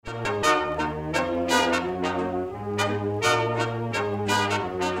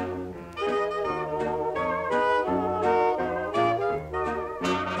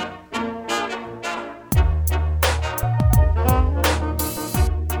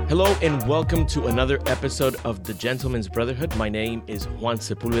Hello and welcome to another episode of The Gentleman's Brotherhood. My name is Juan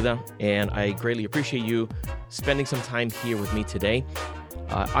Sepulveda, and I greatly appreciate you spending some time here with me today.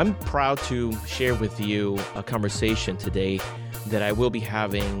 I'm proud to share with you a conversation today that I will be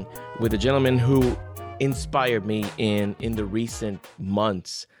having with a gentleman who inspired me in the recent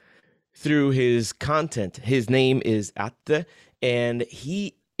months through his content. His name is Atte, and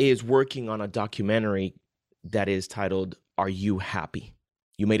he is working on a documentary that is titled, Are You Happy?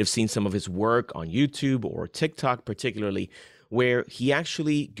 You may have seen some of his work on YouTube or TikTok particularly, where he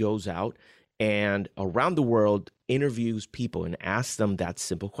actually goes out and around the world interviews people and asks them that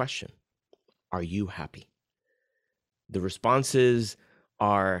simple question. Are you happy? The responses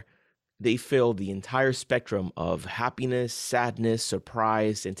they fill the entire spectrum of happiness, sadness,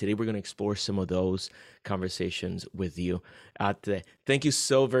 surprise, and today we're going to explore some of those conversations with you. Thank you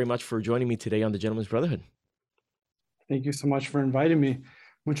so very much for joining me today on the Gentleman's Brotherhood. Thank you so much for inviting me.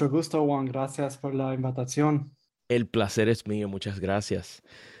 Mucho gusto, Juan. Gracias por la invitación. El placer es mío. Muchas gracias.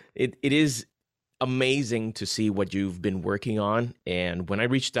 It is amazing to see what you've been working on. And when I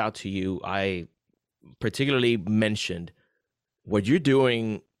reached out to you, I particularly mentioned what you're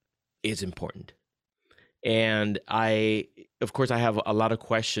doing is important. And of course, I have a lot of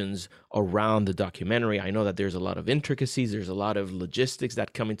questions around the documentary. I know that there's a lot of intricacies. There's a lot of logistics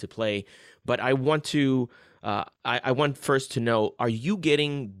that come into play. But I want to, I want first to know, are you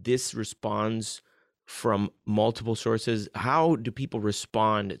getting this response from multiple sources? How do people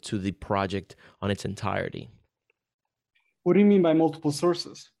respond to the project on its entirety? What do you mean by multiple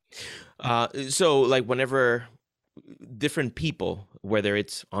sources? So like whenever different people, whether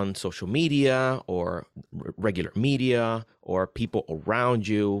it's on social media or regular media or people around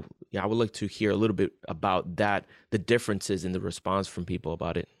you, I would like to hear a little bit about that, the differences in the response from people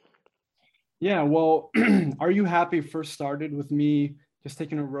about it. Yeah, well, Are You Happy first started with me just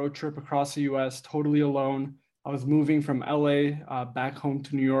taking a road trip across the US totally alone. I was moving from LA back home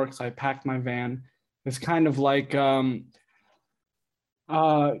to New York, so I packed my van. It's kind of like a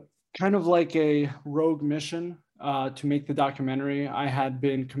rogue mission to make the documentary. I had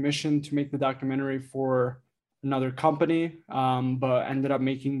been commissioned to make the documentary for another company, but ended up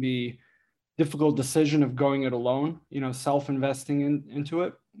making the difficult decision of going it alone, self-investing into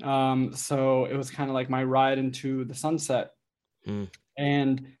it. So it was kind of like my ride into the sunset.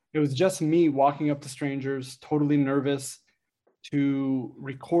 And it was just me walking up to strangers, totally nervous to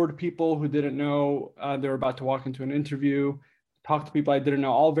record people who didn't know they were about to walk into an interview, talk to people I didn't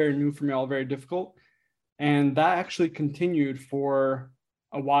know, all very new for me, all very difficult. And that actually continued for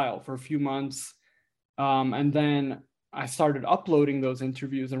a while, for a few months. And then I started uploading those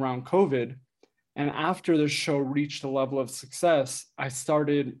interviews around COVID. And after the show reached a level of success, I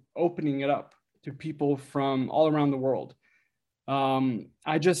started opening it up to people from all around the world. I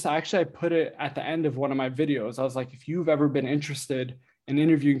put it at the end of one of my videos. I was like, if you've ever been interested in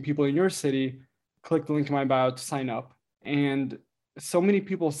interviewing people in your city, click the link in my bio to sign up. And so many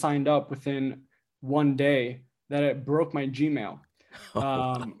people signed up within one day that it broke my Gmail.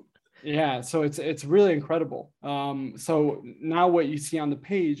 Yeah, so it's really incredible. So now what you see on the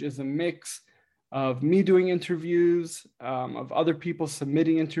page is a mix of me doing interviews, of other people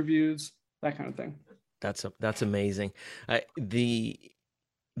submitting interviews, that kind of thing. That's amazing.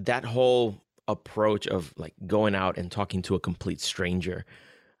 That whole approach of like going out and talking to a complete stranger,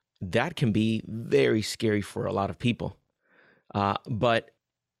 that can be very scary for a lot of people. But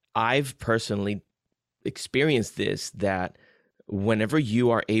I've personally experienced this, that whenever you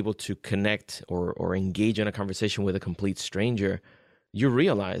are able to connect or engage in a conversation with a complete stranger, you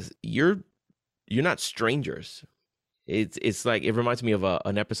realize you're not strangers. It's like, it reminds me of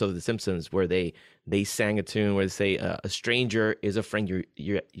an episode of The Simpsons where they sang a tune where they say, a stranger is a friend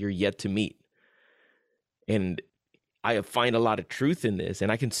you're yet to meet. And I find a lot of truth in this,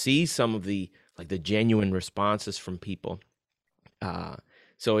 and I can see some of the genuine responses from people.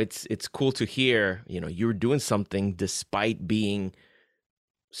 So it's cool to hear, you're doing something despite being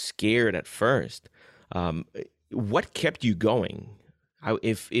scared at first. What kept you going?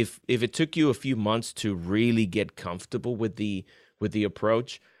 If it took you a few months to really get comfortable with the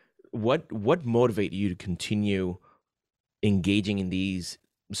approach, what motivated you to continue engaging in these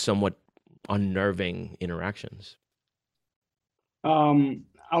somewhat unnerving interactions? I've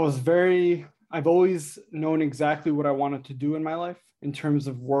always known exactly what I wanted to do in my life in terms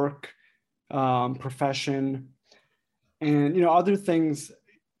of work, profession, and other things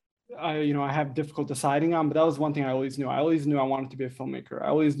I have difficult deciding on, but that was one thing I always knew. I always knew I wanted to be a filmmaker. I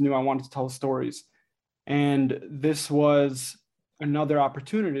always knew I wanted to tell stories. And this was another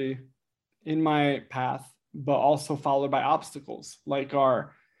opportunity in my path, but also followed by obstacles, like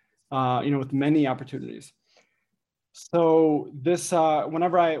our with many opportunities. So this,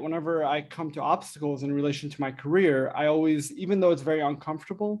 whenever I come to obstacles in relation to my career, I always, even though it's very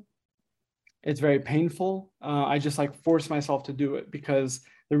uncomfortable, it's very painful. I just like force myself to do it because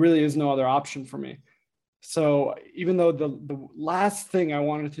there really is no other option for me. So even though the last thing I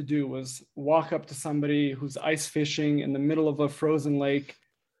wanted to do was walk up to somebody who's ice fishing in the middle of a frozen lake,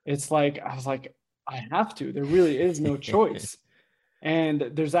 it's like, I was like, I have to. There really is no choice.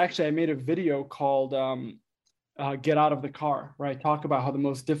 And there's actually, I made a video called Get Out of the Car, where I talk about how the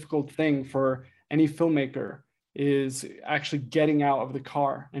most difficult thing for any filmmaker is actually getting out of the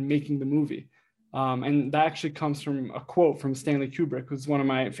car and making the movie. And that actually comes from a quote from Stanley Kubrick, who's one of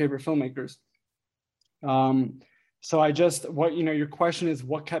my favorite filmmakers. So I just, your question is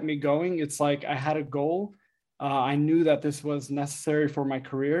what kept me going? It's like I had a goal. I knew that this was necessary for my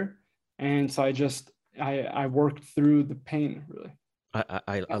career. And so I worked through the pain, really.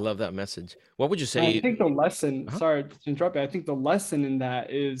 I love that message. What would you And I say? think the lesson, Uh-huh. sorry to interrupt you, I think the lesson in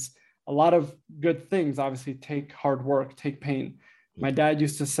that is a lot of good things obviously take hard work, take pain. My dad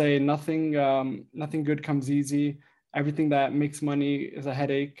used to say, nothing good comes easy. Everything that makes money is a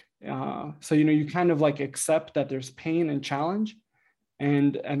headache. So, you kind of like accept that there's pain and challenge,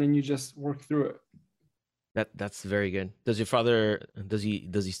 and then you just work through it. That's very good. Does your father, does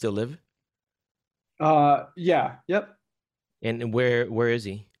he still live? Yeah, yep. And where is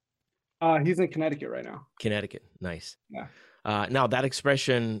he? He's in Connecticut right now. Connecticut. Nice. Yeah. Now that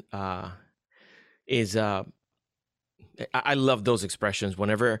expression is I love those expressions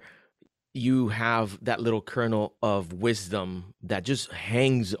whenever you have that little kernel of wisdom that just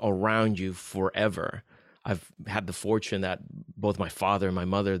hangs around you forever. I've had the fortune that both my father and my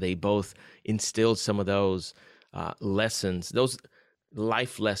mother, they both instilled some of those lessons, those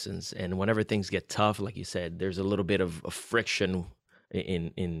life lessons. And whenever things get tough, like you said, there's a little bit of friction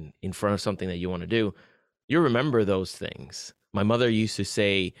in front of something that you want to do. You remember those things. My mother used to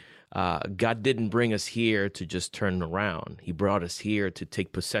say, God didn't bring us here to just turn around. He brought us here to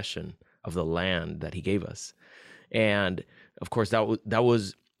take possession of the land that he gave us. And of course, that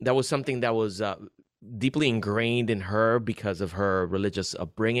was something that was deeply ingrained in her because of her religious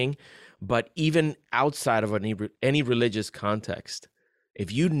upbringing. But even outside of any religious context,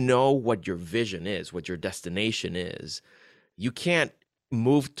 if you know what your vision is, what your destination is, you can't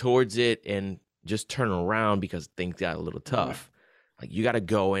move towards it and just turn around because things got a little tough. Like you got to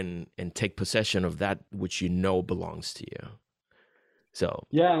go and take possession of that which you know belongs to you. So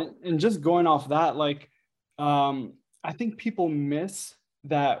Yeah, and just going off that, like, I think people miss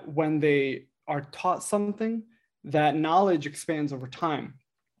that when they are taught something, that knowledge expands over time.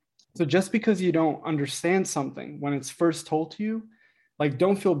 So just because you don't understand something when it's first told to you, like,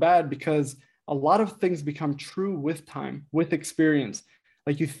 don't feel bad because a lot of things become true with time, with experience.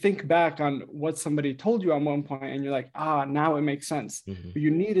 Like you think back on what somebody told you at one point and you're like, now it makes sense. mhm. But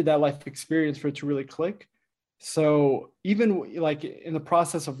you needed that life experience for it to really click. So even like in the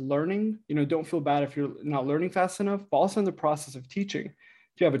process of learning, don't feel bad if you're not learning fast enough, but also in the process of teaching.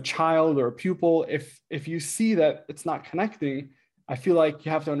 If you have a child or a pupil, if you see that it's not connecting, I feel like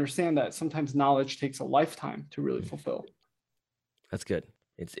you have to understand that sometimes knowledge takes a lifetime to really fulfill. That's good.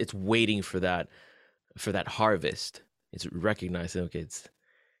 It's waiting for that harvest. It's recognizing, okay,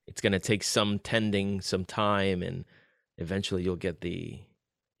 it's going to take some tending, some time, and eventually you'll get the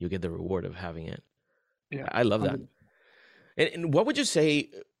reward of having it. Yeah. I love that. And what would you say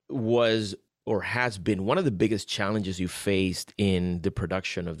was or has been one of the biggest challenges you faced in the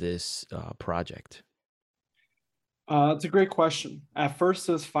production of this project? It's a great question. At first,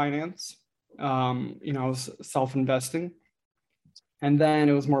 it was finance. I was self-investing, and then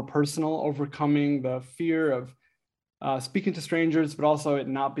it was more personal, overcoming the fear of speaking to strangers, but also it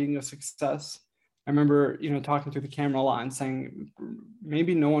not being a success. I remember, talking to the camera a lot and saying,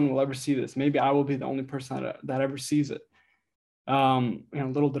 maybe no one will ever see this. Maybe I will be the only person that ever sees it.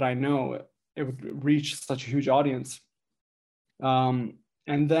 Little did I know it would reach such a huge audience. And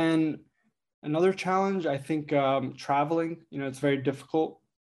then another challenge, I think, traveling. It's very difficult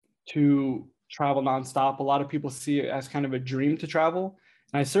to travel nonstop. A lot of people see it as kind of a dream to travel.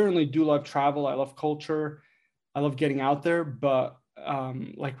 And I certainly do love travel. I love culture. I love getting out there. But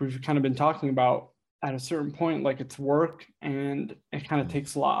like we've kind of been talking about, at a certain point, like it's work and it kind of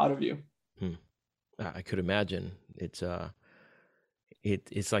takes a lot out of you. Hmm. I could imagine. It's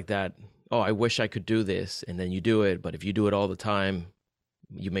like that. Oh, I wish I could do this, and then you do it. But if you do it all the time,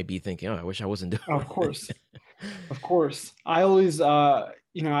 you may be thinking, "Oh, I wish I wasn't doing Of it." course. Of course. I always, I've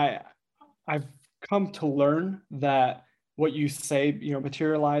come to learn that what you say,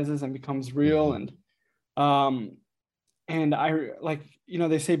 materializes and becomes real. Mhm. And um, And I like,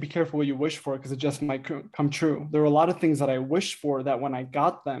 they say be careful what you wish for because it just might come true. There were a lot of things that I wished for that when I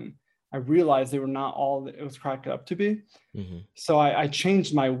got them, I realized they were not all that it was cracked up to be. Hmm. So I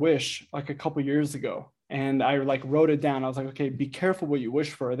changed my wish like a couple years ago, and I like wrote it down. I was like, okay, be careful what you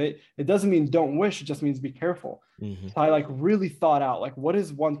wish for. It doesn't mean don't wish, it just means be careful. Hmm. So I like really thought out like what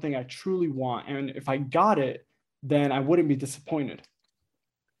is one thing I truly want, and if I got it, then I wouldn't be disappointed.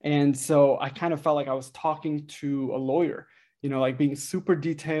 And so I kind of felt like I was talking to a lawyer, like being super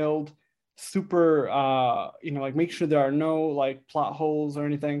detailed, super, like make sure there are no like plot holes or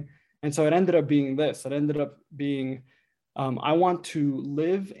anything. And so it ended up being this. It ended up being I want to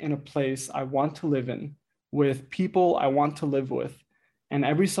live in a place I want to live in with people I want to live with. And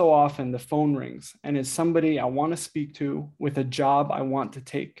every so often the phone rings and it's somebody I want to speak to with a job I want to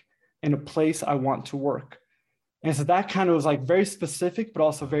take in a place I want to work. And so that kind of was like very specific, but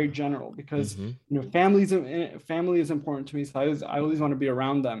also very general because Hmm. family is important to me. So I always want to be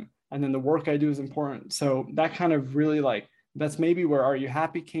around them. And then the work I do is important. So that kind of really like that's maybe where Are You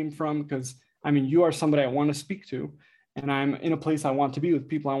Happy came from? Because I mean, you are somebody I want to speak to, and I'm in a place I want to be with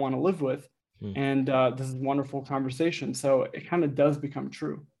people I want to live with. And this is a wonderful conversation. So it kind of does become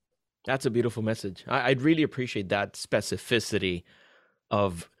true. That's a beautiful message. I'd really appreciate that specificity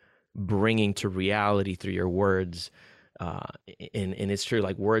of bringing to reality through your words. And it's true.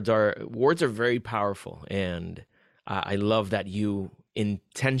 Like words are very powerful, and I love that you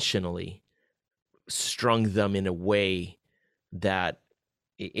intentionally strung them in a way that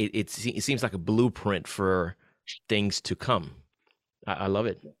it seems like a blueprint for things to come. I love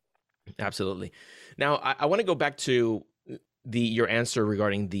it. Absolutely. Now, I want to go back to your answer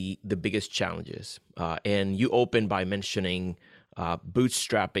regarding the biggest challenges, and you opened by mentioning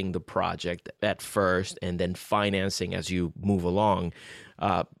bootstrapping the project at first, and then financing as you move along.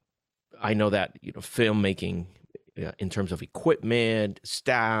 Uh, I know that filmmaking, in terms of equipment,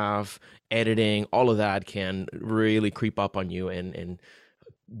 staff, editing, all of that can really creep up on you and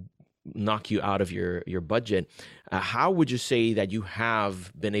knock you out of your budget. How would you say that you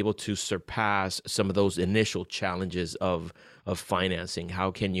have been able to surpass some of those initial challenges of financing? How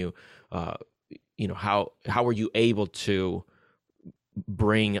can you, how were you able to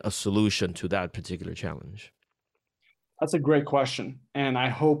bring a solution to that particular challenge? That's a great question. And I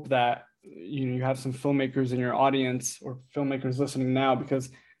hope that you have some filmmakers in your audience or filmmakers listening now because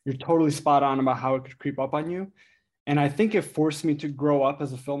you're totally spot on about how it could creep up on you. And I think it forced me to grow up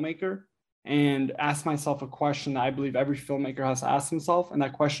as a filmmaker and ask myself a question that I believe every filmmaker has to ask himself. And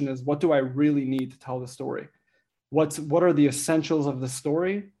that question is, what do I really need to tell the story? What are the essentials of the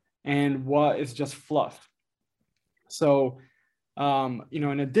story and what is just fluff? So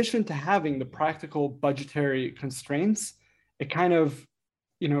in addition to having the practical budgetary constraints, it kind of,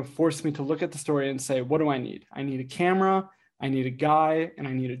 forced me to look at the story and say, what do I need? I need a camera, I need a guy, and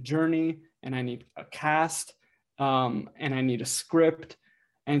I need a journey, and I need a cast, and I need a script.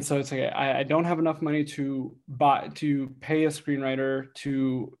 And so it's like I don't have enough money to pay a screenwriter,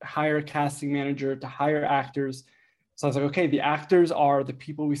 to hire a casting manager, to hire actors. So I was like, okay, the actors are the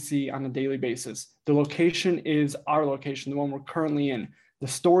people we see on a daily basis. The location is our location, the one we're currently in. The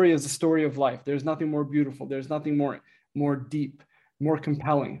story is the story of life. There's nothing more beautiful. There's nothing more deep, more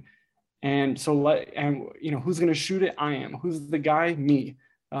compelling. And so who's going to shoot it? I am. Who's the guy? Me.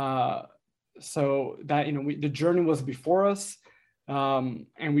 So that the journey was before us, and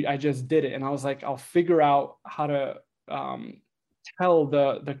I just did it. And I was like, I'll figure out how to tell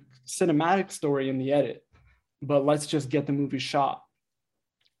the cinematic story in the edit, but let's just get the movie shot.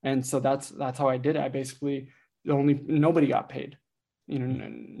 And so that's how I did it. I basically nobody got paid.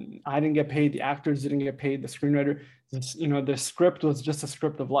 I didn't get paid. The actors didn't get paid. The screenwriter, the script was just a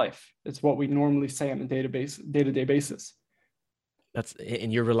script of life. It's what we normally say on a day-to-day basis.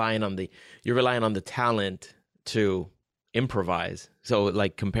 And you're relying on the talent to improvise. So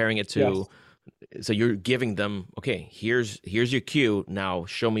like comparing it Yes, to, so you're giving them, okay, here's your cue. Now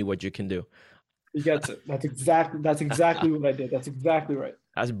show me what you can do. he gets it. That's exactly what I did. That's exactly right.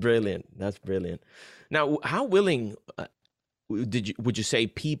 That's brilliant. That's brilliant. Now, how willing would you say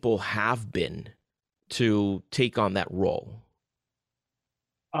people have been to take on that role?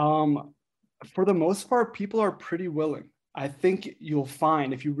 Um, for the most part, people are pretty willing. I think you'll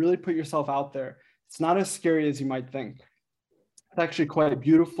find if you really put yourself out there, it's not as scary as you might think. It's actually quite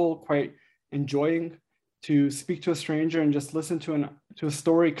beautiful, quite enjoying to speak to a stranger and just listen to a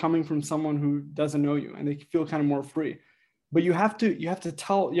story coming from someone who doesn't know you, and they feel kind of more free. But you have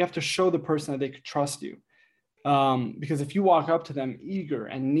to show the person that they could trust you. Because if you walk up to them eager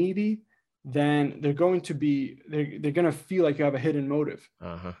and needy, then they're going to feel like you have a hidden motive.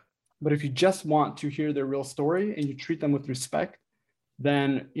 Uh-huh. But if you just want to hear their real story and you treat them with respect,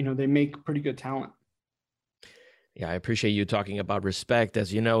 then they make pretty good talent. Yeah, I appreciate you talking about respect.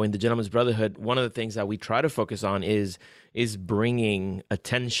 As you know, in the Gentleman's Brotherhood, one of the things that we try to focus on is bringing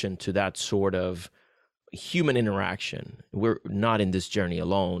attention to that sort of human interaction. We're not in this journey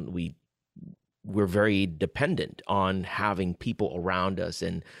alone. We're very dependent on having people around us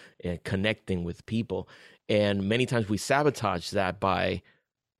and connecting with people. And many times we sabotage that by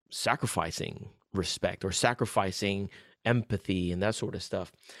sacrificing respect or sacrificing empathy and that sort of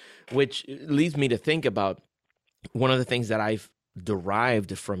stuff, which leads me to think about one of the things that I've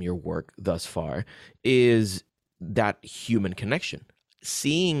derived from your work thus far is that human connection,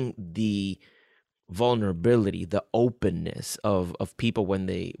 seeing the vulnerability, the openness of people when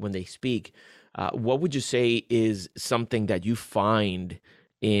they speak. What would you say is something that you find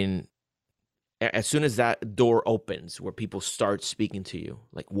in as soon as that door opens where people start speaking to you?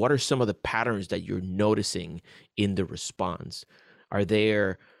 Like, what are some of the patterns that you're noticing in the response? Are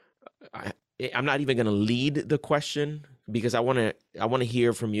there I'm not even going to lead the question because I want to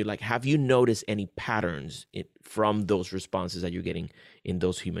hear from you. Like, have you noticed any patterns from those responses that you're getting in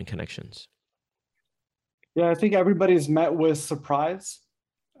those human connections? Yeah, I think everybody's met with surprise.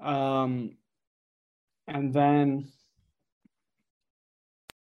 Um, and then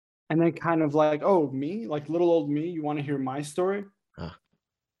kind of like, oh, me, like little old me, you want to hear my story? Ah.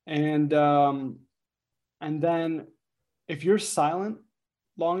 And then if you're silent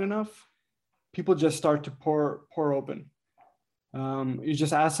long enough, people just start to pour open. You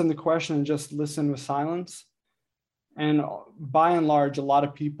just ask them the question and just listen with silence. And by and large, a lot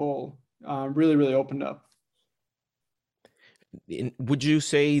of people really, really opened up. Would you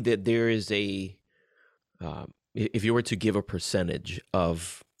say that there is if you were to give a percentage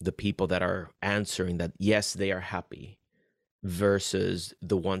of the people that are answering that, yes, they are happy versus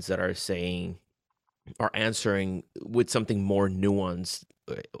the ones that are answering with something more nuanced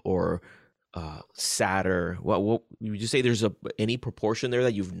or sadder, what would you say there's any proportion there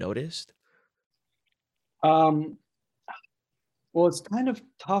that you've noticed? Well, it's kind of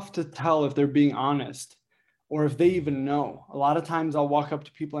tough to tell if they're being honest or if they even know. A lot of times I'll walk up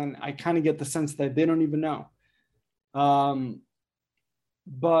to people and I kind of get the sense that they don't even know. But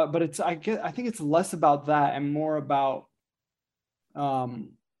it's I think it's less about that and more about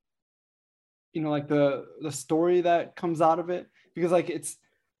like the story that comes out of it, because like it's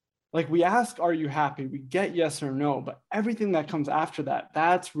like we ask, are you happy? We get yes or no, but everything that comes after that,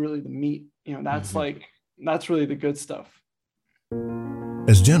 that's really the meat. That's that's really the good stuff.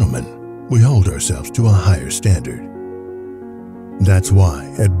 As gentlemen, we hold ourselves to a higher standard. That's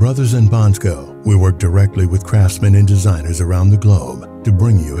why at Brothers in Bondsco, we work directly with craftsmen and designers around the globe to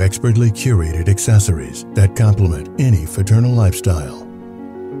bring you expertly curated accessories that complement any fraternal lifestyle.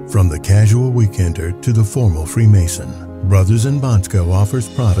 From the casual weekender to the formal Freemason, Brothers in Bondsco offers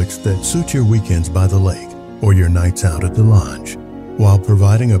products that suit your weekends by the lake or your nights out at the lodge, while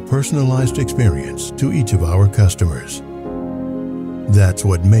providing a personalized experience to each of our customers. That's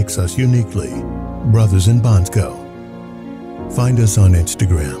what makes us uniquely Brothers in Bondsco. Find us on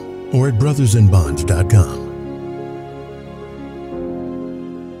Instagram or at brothersinbonds.com.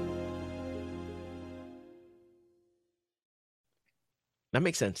 That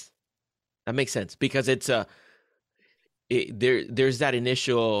makes sense. That makes sense because there's that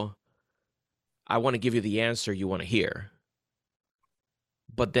initial, I want to give you the answer you want to hear.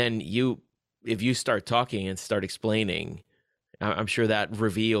 But then if you start talking and start explaining, I'm sure that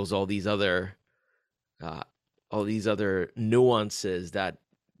reveals all these other nuances that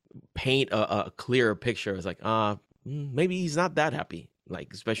paint a clearer picture. It's like, maybe he's not that happy. Like,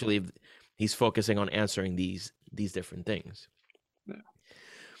 especially if he's focusing on answering these different things. Yeah.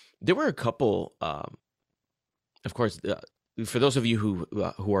 There were a couple, of course, for those of you who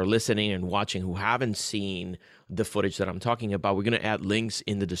are listening and watching who haven't seen the footage that I'm talking about, we're going to add links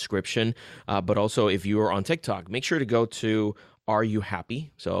in the description. But also, if you are on TikTok, make sure to go to Are You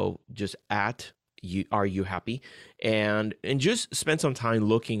Happy? So just at Are You Happy? And just spend some time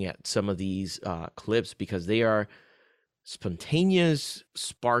looking at some of these clips because they are spontaneous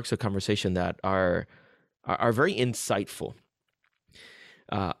sparks of conversation that are very insightful.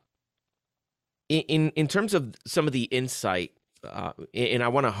 In terms of some of the insight, and I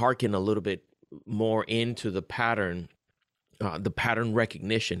want to hearken a little bit more into the pattern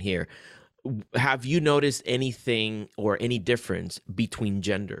recognition here. Have you noticed anything or any difference between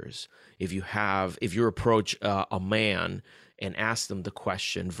genders? If you approach a man and ask them the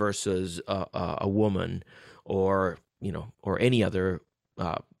question versus a woman, or any other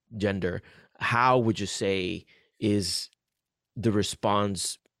gender, how would you say is the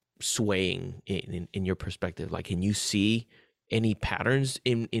response swaying in your perspective? Like, can you see any patterns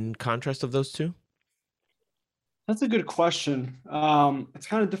in contrast of those two? That's a good question. It's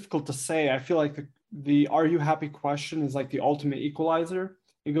kind of difficult to say. I feel like the "Are you happy?" question is like the ultimate equalizer.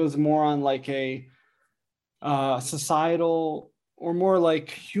 It goes more on like a societal or more like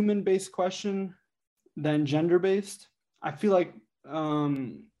human-based question than gender-based. I feel like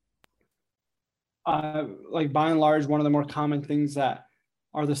like by and large, one of the more common things that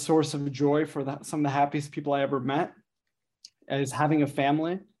are the source of joy for some of the happiest people I ever met is having a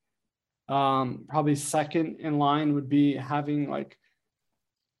family. Probably second in line would be having like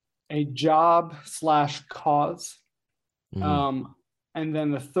a job / cause. And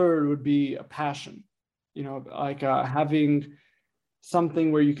then the third would be a passion, like having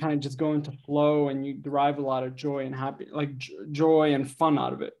something where you kind of just go into flow and you derive a lot of joy and joy and fun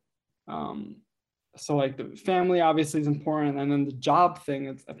out of it. So like the family obviously is important. And then the job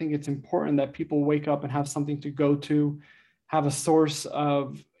thing, I think it's important that people wake up and have something to go to, have a source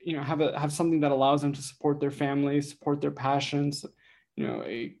of, have something that allows them to support their family, support their passions.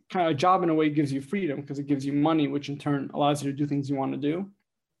 A kind of job in a way gives you freedom because it gives you money, which in turn allows you to do things you want to do.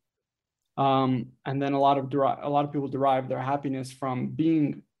 And then a lot of people derive their happiness from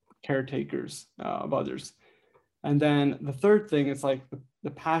being caretakers of others. And then the third thing is like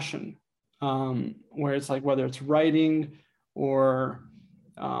the passion, where it's like whether it's writing or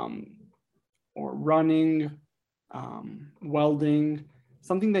running, welding,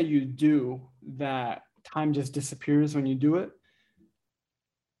 something that you do that time just disappears when you do it.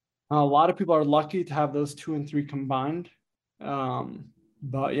 A lot of people are lucky to have those 2 and 3 combined.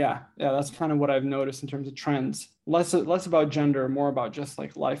 But yeah, that's kind of what I've noticed in terms of trends. Less about gender, more about just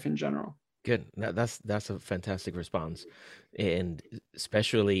like life in general. Good. That's a fantastic response, and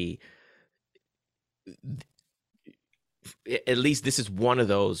especially, at least this is one of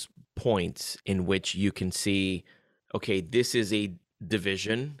those points in which you can see, okay, this is a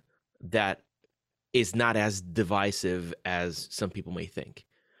division that is not as divisive as some people may think.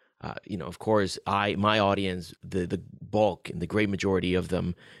 Of course, my audience, the bulk and the great majority of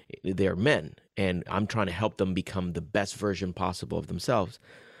them, they're men, and I'm trying to help them become the best version possible of themselves.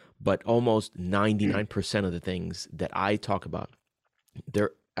 But almost 99% of the things that I talk about,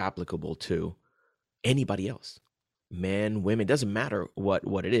 they're applicable to anybody else, men, women, doesn't matter what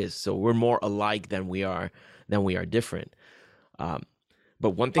it is. So we're more alike than we are different. But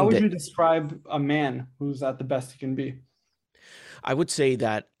one thing, how would you describe a man who's at the best he can be? I would say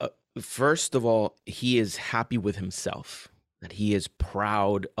that, first of all, he is happy with himself, that he is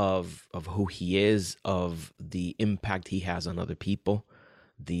proud of who he is, of the impact he has on other people,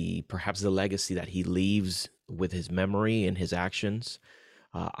 perhaps the legacy that he leaves with his memory and his actions.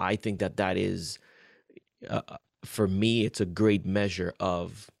 I think that is, for me, it's a great measure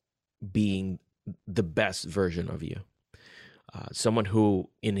of being the best version of you. Someone who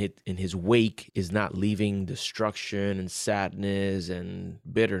in his wake is not leaving destruction and sadness and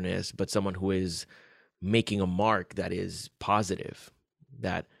bitterness, but someone who is making a mark that is positive,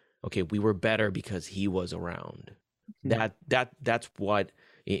 that, okay, we were better because he was around. That's what,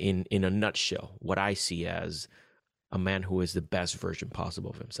 in a nutshell, what I see as a man who is the best version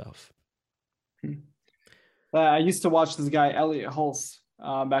possible of himself. I used to watch this guy, Elliot Hulse,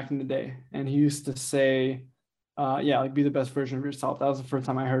 back in the day, and he used to say, like be the best version of yourself. That was the first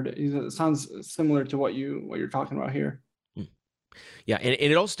time I heard it. It sounds similar to what you're talking about here. Yeah, and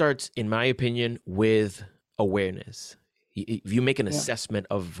it all starts, in my opinion, with awareness. If you make an assessment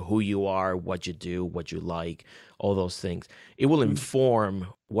of who you are, what you do, what you like, all those things, it will inform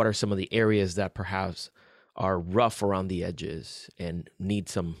what are some of the areas that perhaps are rough around the edges and need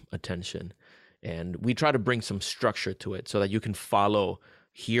some attention. And we try to bring some structure to it so that you can follow,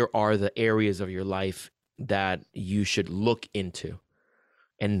 here are the areas of your life that you should look into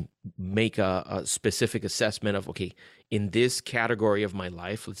and make a specific assessment of, okay, in this category of my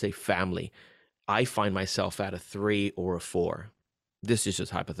life, let's say family, I find myself at a 3 or a 4. This is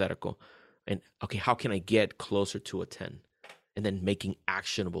just hypothetical. And okay, how can I get closer to a 10? And then making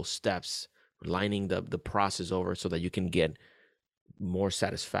actionable steps, lining the process over so that you can get more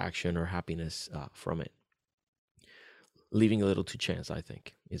satisfaction or happiness from it. Leaving a little to chance, I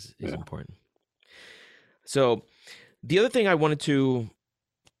think, is important. So the other thing I wanted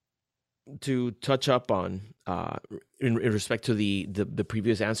to touch up on in respect to the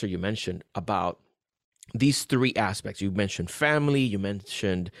previous answer you mentioned about these 3 aspects. You mentioned family, you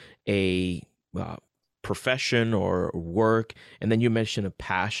mentioned a profession or work, and then you mentioned a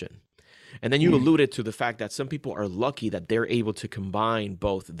passion. And then you alluded to the fact that some people are lucky that they're able to combine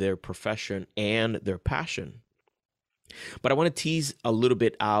both their profession and their passion. But I want to tease a little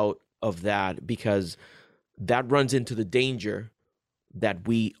bit out of that, because that runs into the danger that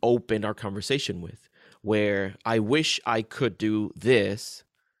we opened our conversation with, where I wish I could do this,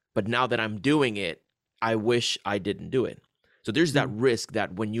 but now that I'm doing it, I wish I didn't do it. So there's that risk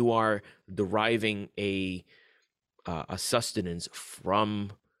that when you are deriving a sustenance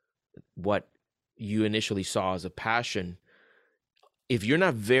from what you initially saw as a passion, if you're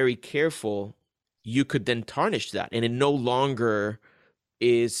not very careful, you could then tarnish that, and it no longer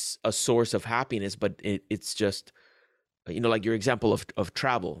is a source of happiness, but it's just, like your example of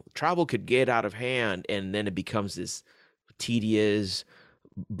travel. Travel could get out of hand, and then it becomes this tedious,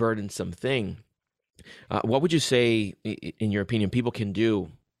 burdensome thing. What would you say, in your opinion, people can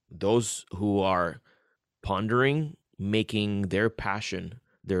do, those who are pondering making their passion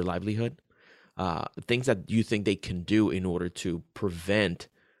their livelihood? Things that you think they can do in order to prevent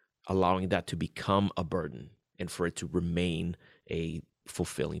allowing that to become a burden and for it to remain a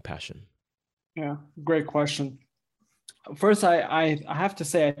fulfilling passion? Yeah, great question. First, I have to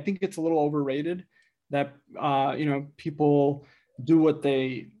say, I think it's a little overrated that, people do what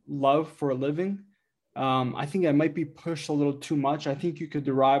they love for a living. I think that might be pushed a little too much. I think you could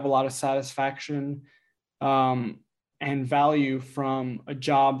derive a lot of satisfaction and value from a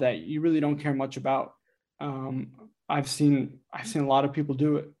job that you really don't care much about. I've seen a lot of people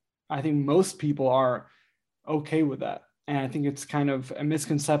do it. I think most people are okay with that. And I think it's kind of a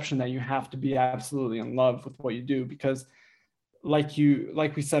misconception that you have to be absolutely in love with what you do, because like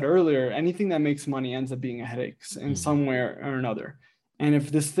we said earlier, anything that makes money ends up being a headache in some way or another. And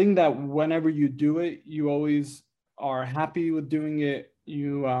if this thing that whenever you do it, you always are happy with doing it,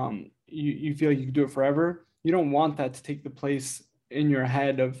 you feel you can do it forever, you don't want that to take the place in your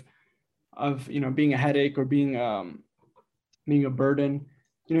head of being a headache or being a burden.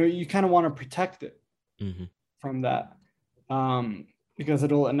 You kind of want to protect it from that, because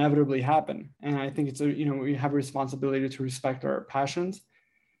it'll inevitably happen. And I think it's we have a responsibility to respect our passions.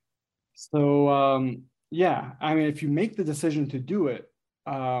 So yeah, I mean, if you make the decision to do it,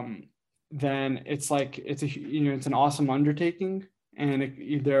 then it's like it's an awesome undertaking,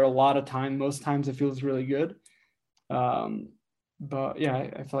 and there are a lot of time. Most times it feels really good. But yeah,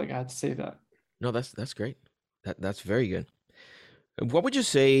 I feel like I had to say that. No, that's great. That's very good. What would you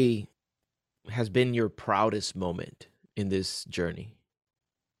say has been your proudest moment in this journey?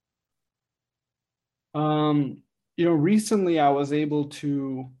 Recently I was able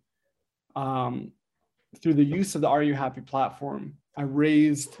to, through the use of the Are You Happy platform, I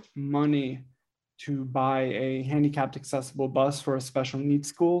raised money to buy a handicapped accessible bus for a special needs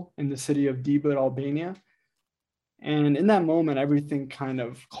school in the city of Dibut, Albania. And in that moment, everything kind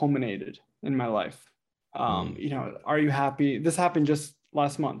of culminated in my life. Are You Happy? This happened just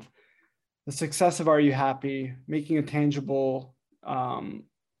last month. The success of Are You Happy, making a tangible,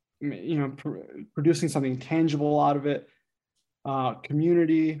 producing something tangible out of it.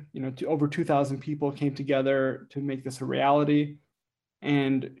 Community, over 2,000 people came together to make this a reality.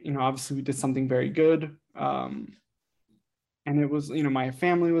 And, obviously we did something very good. And it was, my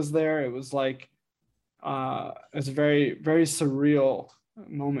family was there. It was like, it was a very, very surreal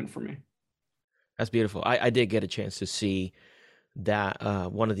moment for me. That's beautiful. I did get a chance to see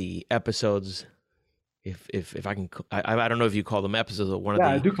that one of the episodes, if I can, I don't know if you call them episodes or one of the.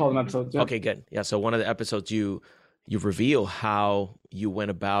 Yeah, I do call them episodes. Yeah. Okay, good. Yeah, so one of the episodes you reveal how you went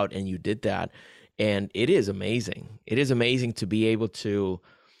about and you did that, and it is amazing. It is amazing to be able to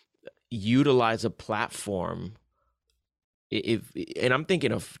utilize a platform. And I'm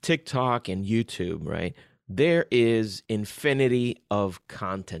thinking of TikTok and YouTube, right? There is infinity of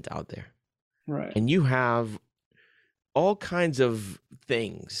content out there. Right. And you have all kinds of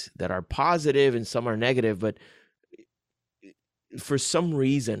things that are positive and some are negative, but for some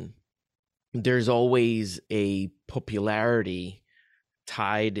reason, there's always a popularity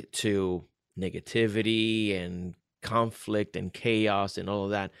tied to negativity and conflict and chaos and all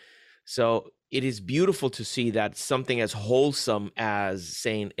of that. So it is beautiful to see that something as wholesome as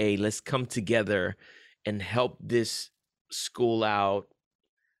saying, hey, let's come together and help this school out,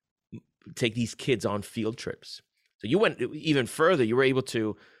 take these kids on field trips. So you went even further. You were able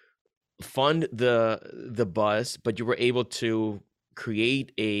to fund the bus, but you were able to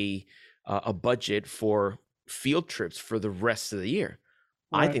create a budget for field trips for the rest of the year.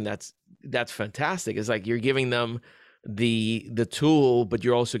 Right. I think that's fantastic. It's like you're giving them the tool, but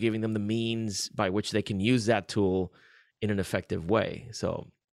you're also giving them the means by which they can use that tool in an effective way. So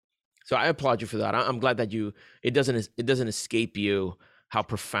I applaud you for that. I'm glad that it doesn't escape you how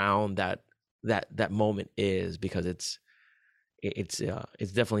profound that moment is, because it's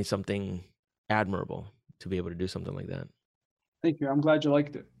definitely something admirable to be able to do something like that. Thank you. I'm glad you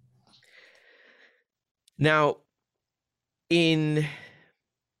liked it. Now, you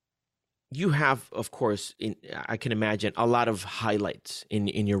have, of course, I can imagine a lot of highlights in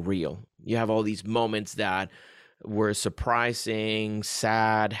your reel. You have all these moments that were surprising,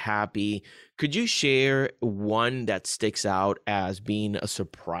 sad, happy. Could you share one that sticks out as being a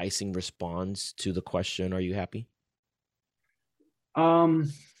surprising response to the question, "Are you happy?"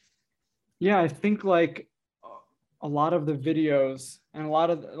 Yeah, I think like a lot of the videos, and a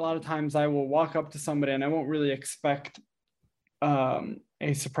lot of times I will walk up to somebody and I won't really expect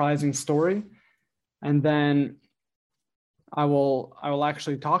a surprising story, and then I will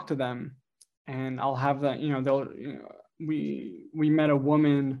actually talk to them, and I'll have that, we met a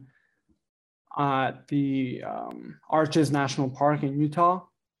woman at the Arches National Park in Utah,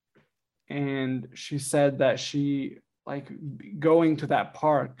 and she said that she, like, going to that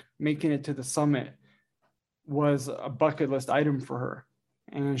park, making it to the summit was a bucket list item for her.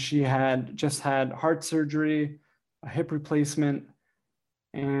 And she had just had heart surgery, a hip replacement,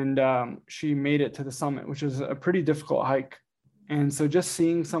 and she made it to the summit, which is a pretty difficult hike. And so just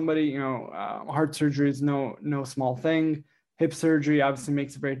seeing somebody, heart surgery is no small thing. Hip surgery obviously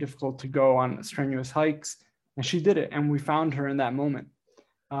makes it very difficult to go on strenuous hikes. And she did it, and we found her in that moment.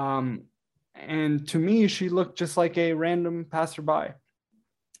 And to me, she looked just like a random passerby.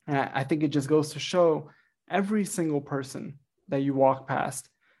 And I think it just goes to show every single person that you walk past,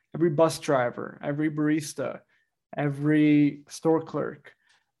 every bus driver, every barista, every store clerk,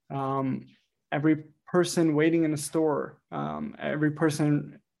 every person waiting in a store, every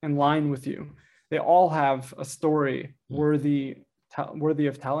person in line with you, they all have a story worthy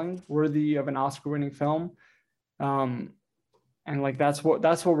of telling, worthy of an Oscar-winning film. And like that's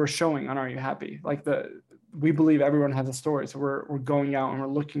what we're showing on Are You Happy? Like we believe everyone has a story, so we're going out and we're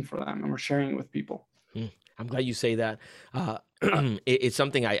looking for them and we're sharing it with people. I'm glad you say that. It's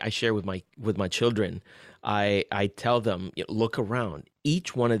something I share with my children. I tell them, look around.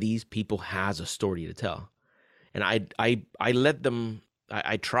 Each one of these people has a story to tell, and I let them.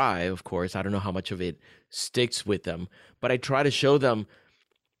 I try, of course. I don't know how much of it sticks with them, but I try to show them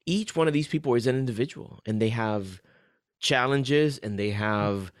each one of these people is an individual, and they have challenges, and they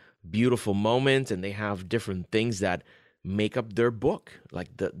have beautiful moments, and they have different things that make up their book.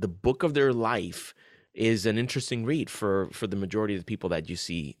 Like the book of their life is an interesting read for the majority of the people that you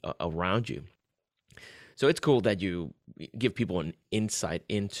see around you. So it's cool that you give people an insight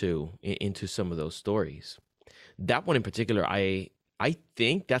into some of those stories. That one in particular, I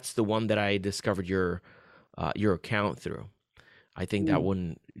think that's the one that I discovered your account through. I think that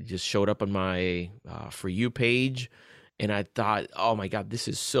one just showed up on my For You page, and I thought, oh my God, this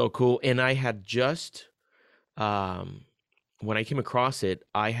is so cool. And I had just, when I came across it,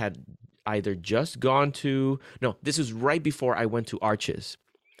 I had either just gone to, no, this was right before I went to Arches.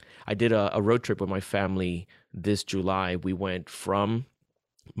 I did a road trip with my family this July. We went from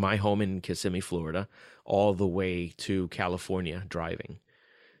my home in Kissimmee, Florida, all the way to California driving.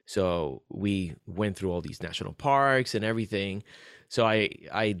 So we went through all these national parks and everything. So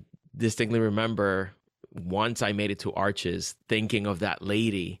I distinctly remember once I made it to Arches thinking of that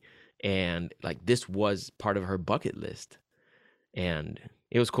lady, and like this was part of her bucket list. And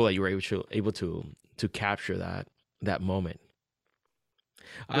it was cool that you were able to capture that moment.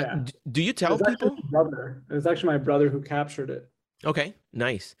 Yeah. Do you tell people? It was actually my brother who captured it. Okay,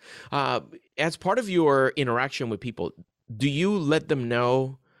 nice. As part of your interaction with people, do you let them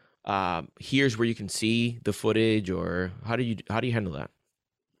know, here's where you can see the footage, or how do you handle that?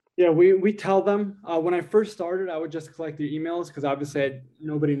 Yeah, we tell them. When I first started, I would just collect their emails because obviously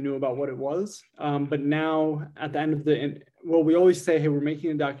nobody knew about what it was. But now at the end of we always say, hey, we're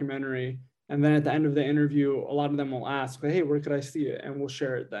making a documentary. And then at the end of the interview, a lot of them will ask, hey, where could I see it? And we'll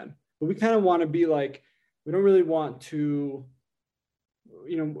share it then. But we kind of want to be like, we don't really want to,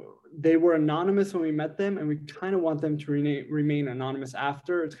 they were anonymous when we met them, and we kind of want them to remain anonymous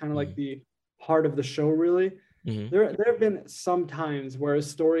after. It's kind of like the heart of the show, really. Mm-hmm. There have been some times where a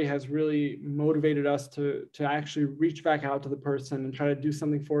story has really motivated us to actually reach back out to the person and try to do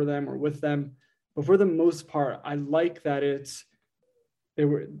something for them or with them. But for the most part, I like that I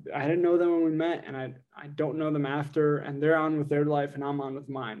didn't know them when we met, and I don't know them after, and they're on with their life and I'm on with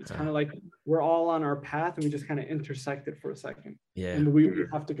mine. It's kind of like we're all on our path and we just kind of intersected for a second. Yeah. And we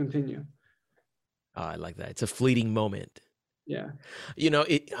have to continue. Oh, I like that. It's a fleeting moment. Yeah.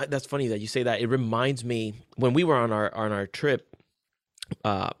 That's funny that you say that. It reminds me when we were on our trip,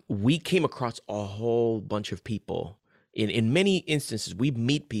 we came across a whole bunch of people. In many instances, we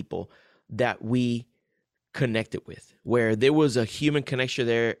meet people that we connected with, where there was a human connection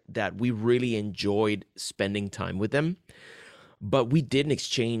there that we really enjoyed spending time with them, but we didn't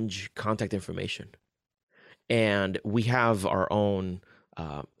exchange contact information. And we have our own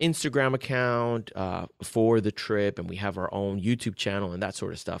Instagram account for the trip, and we have our own YouTube channel and that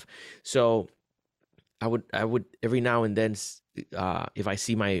sort of stuff. So I would every now and then, if I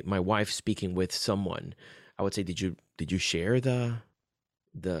see my wife speaking with someone, I would say, did you share the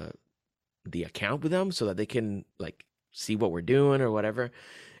account with them so that they can like see what we're doing or whatever?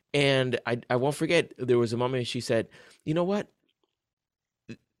 And I won't forget, there was a moment she said, you know what?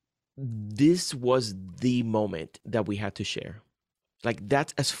 This was the moment that we had to share. Like,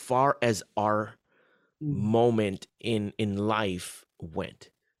 that's as far as our moment in life went,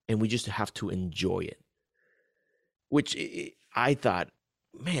 and we just have to enjoy it. Which I thought,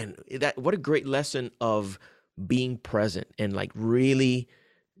 man, what a great lesson of being present and like really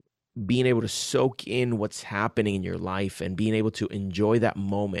being able to soak in what's happening in your life and being able to enjoy that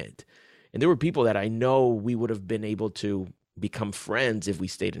moment. And there were people that I know we would have been able to become friends if we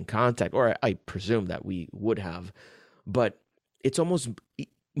stayed in contact, or I presume that we would have. But it's almost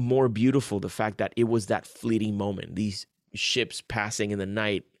more beautiful, the fact that it was that fleeting moment, these ships passing in the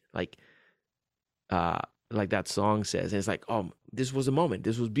night, like that song says. And it's like, oh, this was a moment,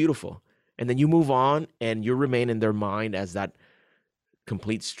 this was beautiful. And then you move on and you remain in their mind as that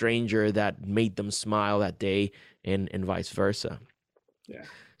complete stranger that made them smile that day, and vice versa. Yeah.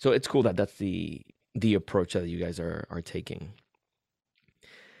 So it's cool that that's the approach that you guys are taking.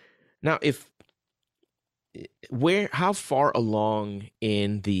 Now, how far along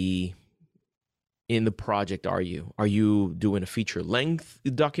in the project are you? Are you doing a feature length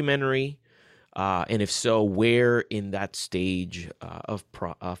documentary? And if so, where in that stage of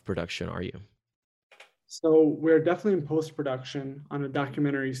production are you? So we're definitely in post-production on a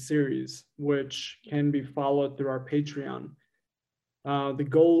documentary series, which can be followed through our Patreon. The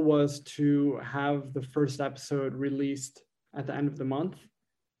goal was to have the first episode released at the end of the month.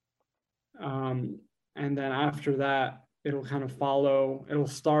 And then after that, it'll kind of follow. It'll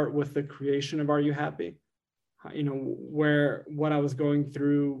start with the creation of Are You Happy? What I was going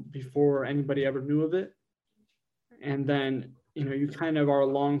through before anybody ever knew of it. And then, you kind of are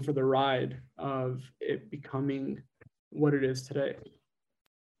along for the ride of it becoming what it is today.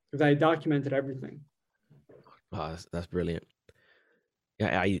 Because I documented everything. Oh, that's brilliant.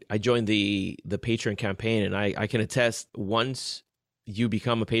 Yeah, I joined the Patreon campaign, and I can attest, once you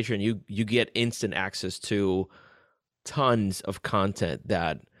become a patron, you get instant access to tons of content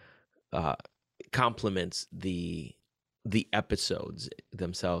that complements the episodes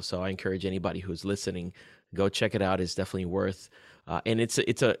themselves. So I encourage anybody who's listening, go check it out. It's definitely worth, and it's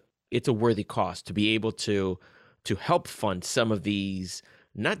a worthy cost to be able to help fund some of these,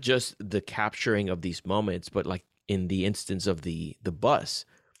 not just the capturing of these moments, but like in the instance of the bus,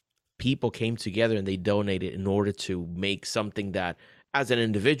 people came together and they donated in order to make something that as an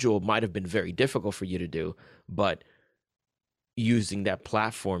individual might have been very difficult for you to do, but using that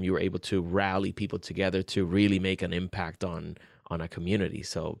platform, you were able to rally people together to really make an impact on a community.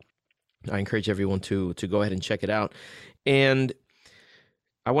 So I encourage everyone to go ahead and check it out. And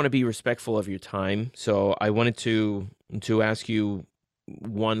I want to be respectful of your time. So I wanted to ask you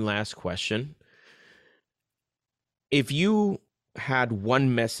one last question. If you had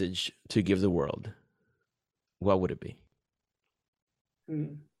one message to give the world, what would it be? I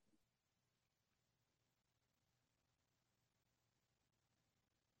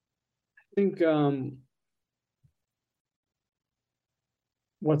think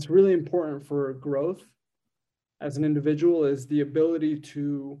what's really important for growth as an individual is the ability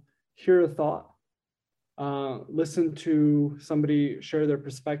to hear a thought, listen to somebody share their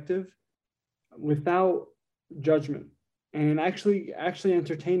perspective without judgment, and actually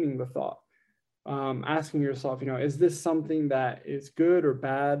entertaining the thought, asking yourself, is this something that is good or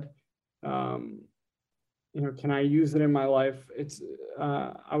bad? Can I use it in my life?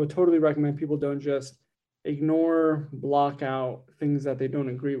 I would totally recommend people don't just ignore, block out things that they don't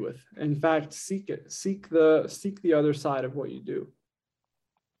agree with. In fact, seek it. Seek the other side of what you do.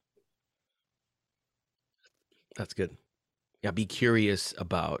 That's good. Yeah, be curious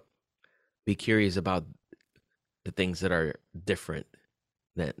about the things that are different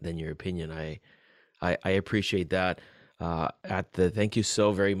than your opinion. I appreciate that. Thank you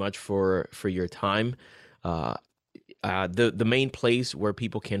so very much for your time. The main place where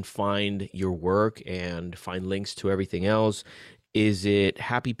people can find your work and find links to everything else, is it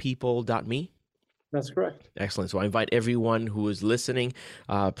happypeople.me? That's correct. Excellent. So I invite everyone who is listening,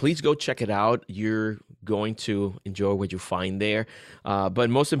 please go check it out. You're going to enjoy what you find there. But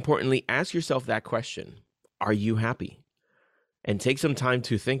most importantly, ask yourself that question. are you happy? And take some time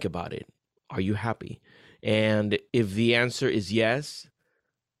to think about it. Are you happy? And if the answer is yes,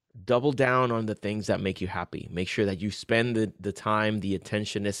 double down on the things that make you happy. Make sure that you spend the time, the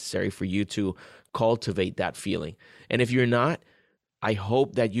attention necessary for you to cultivate that feeling. And if you're not, I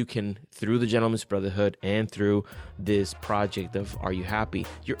hope that you can, through the Gentleman's Brotherhood and through this project of Are You Happy,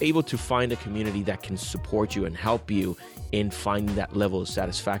 you're able to find a community that can support you and help you in finding that level of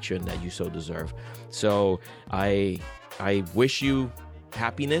satisfaction that you so deserve. So I wish you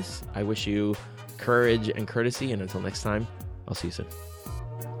happiness. I wish you courage and courtesy. And until next time, I'll see you soon.